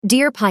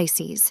Dear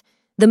Pisces,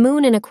 the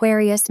moon in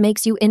Aquarius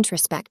makes you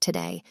introspect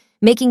today,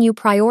 making you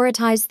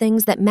prioritize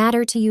things that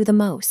matter to you the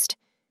most.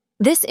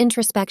 This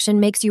introspection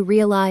makes you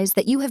realize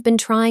that you have been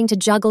trying to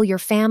juggle your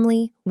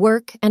family,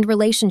 work, and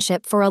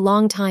relationship for a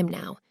long time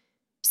now.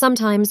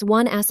 Sometimes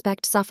one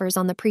aspect suffers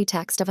on the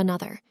pretext of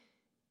another.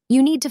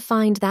 You need to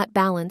find that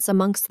balance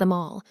amongst them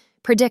all,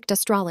 predict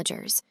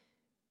astrologers.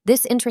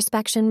 This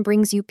introspection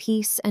brings you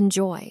peace and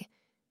joy.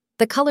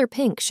 The color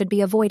pink should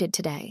be avoided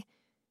today.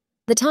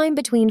 The time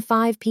between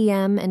 5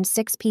 p.m. and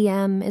 6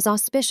 p.m. is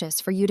auspicious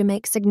for you to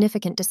make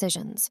significant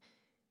decisions.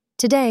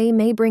 Today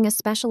may bring a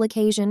special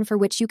occasion for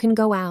which you can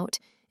go out,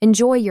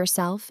 enjoy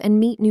yourself, and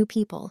meet new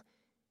people.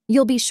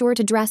 You'll be sure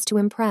to dress to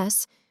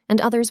impress,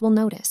 and others will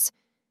notice.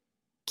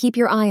 Keep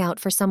your eye out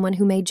for someone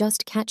who may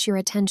just catch your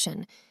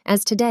attention,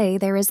 as today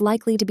there is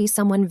likely to be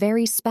someone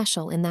very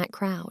special in that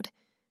crowd.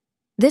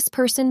 This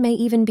person may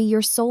even be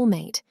your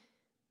soulmate.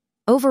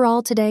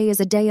 Overall, today is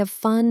a day of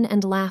fun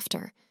and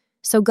laughter,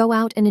 so go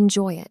out and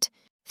enjoy it.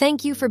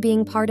 Thank you for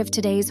being part of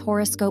today's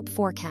horoscope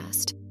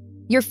forecast.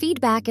 Your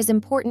feedback is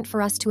important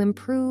for us to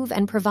improve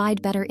and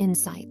provide better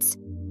insights.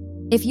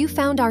 If you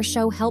found our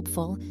show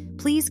helpful,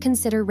 please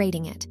consider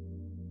rating it.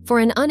 For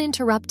an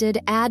uninterrupted,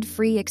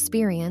 ad-free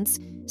experience,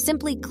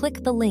 simply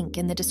click the link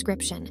in the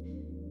description.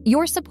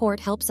 Your support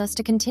helps us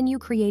to continue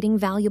creating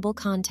valuable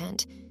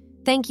content.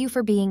 Thank you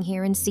for being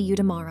here and see you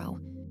tomorrow.